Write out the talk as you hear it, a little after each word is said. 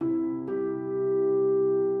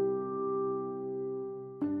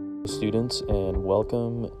Students, and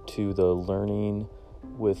welcome to the Learning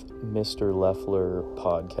with Mr. Loeffler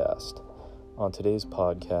podcast. On today's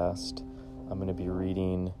podcast, I'm going to be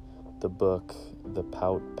reading the book The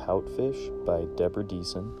Pout-Pout Fish by Deborah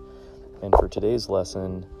Diesen. And for today's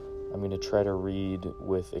lesson, I'm going to try to read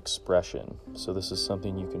with expression. So this is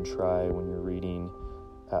something you can try when you're reading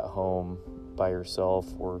at home by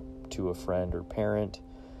yourself or to a friend or parent.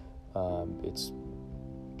 It's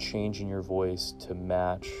changing your voice to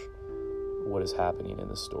match what is happening in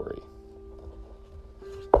the story.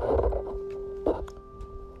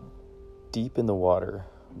 Deep in the water,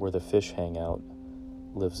 where the fish hang out,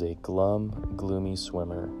 lives a glum, gloomy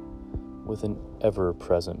swimmer with an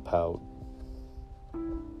ever-present pout.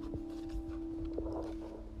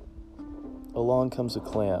 Along comes a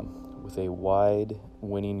clam with a wide,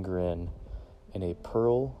 winning grin and a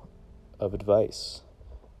pearl of advice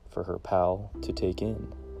for her pal to take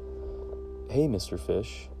in. "Hey, Mr.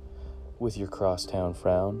 Fish, with your crosstown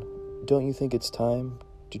frown, don't you think it's time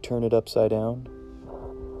to turn it upside down?"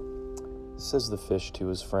 Says the fish to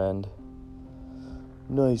his friend.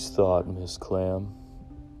 "Nice thought, Miss Clam.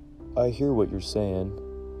 I hear what you're saying,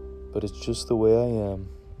 but it's just the way I am.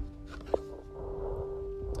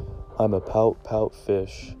 I'm a pout-pout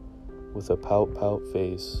fish with a pout-pout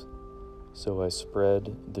face, so I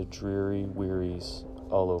spread the dreary wearies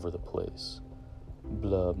all over the place.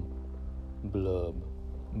 Blub, blub,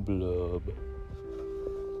 blub."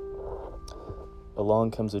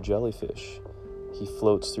 Along comes a jellyfish. He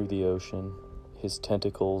floats through the ocean, his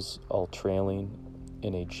tentacles all trailing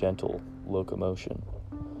in a gentle locomotion.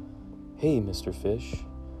 "Hey, Mr. Fish,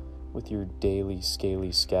 with your daily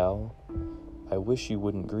scaly scowl, I wish you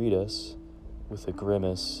wouldn't greet us with a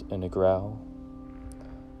grimace and a growl."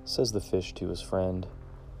 Says the fish to his friend.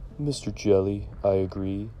 "Mr. Jelly, I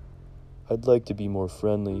agree. I'd like to be more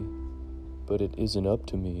friendly, but it isn't up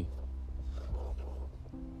to me.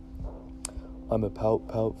 I'm a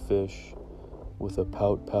pout-pout fish with a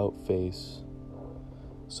pout-pout face,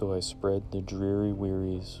 so I spread the dreary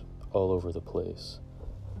wearies all over the place.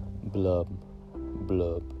 Blub,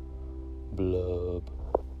 blub, blub."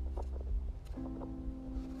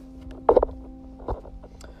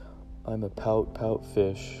 I'm a pout-pout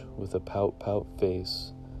fish with a pout-pout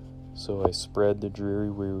face, so I spread the dreary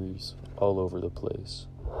wearies all over the place.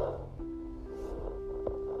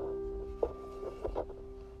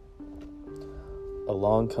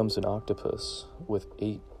 Along comes an octopus with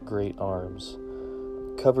 8 great arms,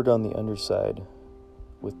 covered on the underside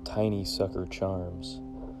with tiny sucker charms.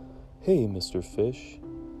 "Hey, Mr. Fish,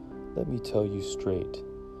 let me tell you straight,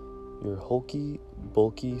 your hulky,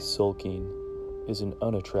 bulky sulking is an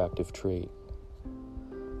unattractive trait."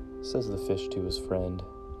 Says the fish to his friend.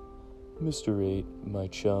 "Mr. 8, my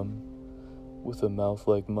chum, with a mouth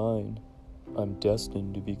like mine, I'm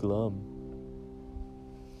destined to be glum.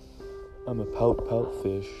 I'm a pout-pout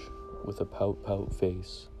fish with a pout-pout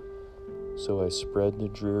face, so I spread the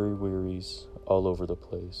dreary wearies all over the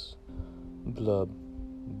place. Blub,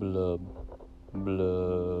 blub,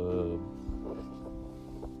 blub."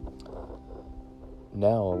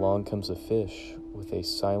 Now along comes a fish with a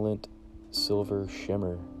silent silver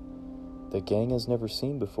shimmer the gang has never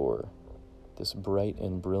seen before, this bright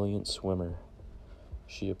and brilliant swimmer.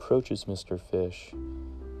 She approaches Mr. Fish,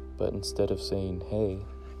 but instead of saying hey,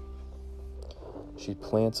 she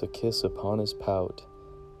plants a kiss upon his pout,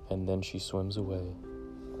 and then she swims away.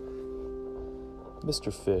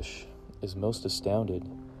 Mr. Fish is most astounded.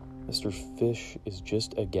 Mr. Fish is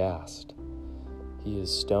just aghast. He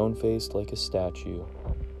is stone-faced like a statue.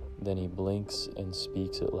 Then he blinks and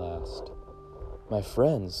speaks at last. "My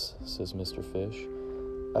friends," says Mr. Fish,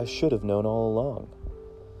 "I should have known all along.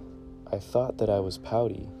 I thought that I was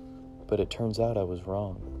pouty, but it turns out I was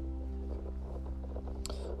wrong.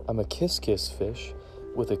 I'm a kiss-kiss fish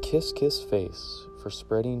with a kiss-kiss face for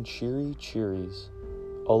spreading cheery cheeries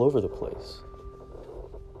all over the place.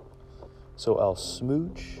 So I'll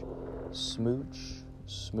smooch, smooch,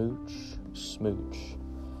 smooch, smooch,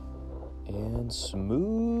 and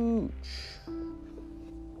smooch."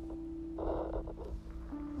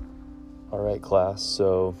 All right, class,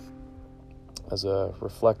 so as a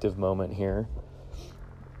reflective moment here,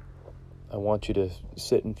 I want you to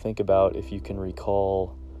sit and think about if you can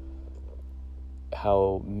recall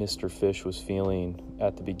how Mr. Fish was feeling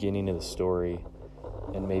at the beginning of the story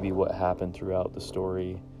and maybe what happened throughout the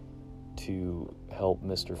story to help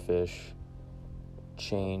Mr. Fish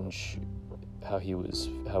change how he was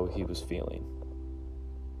feeling.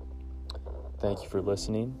 Thank you for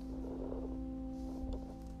listening.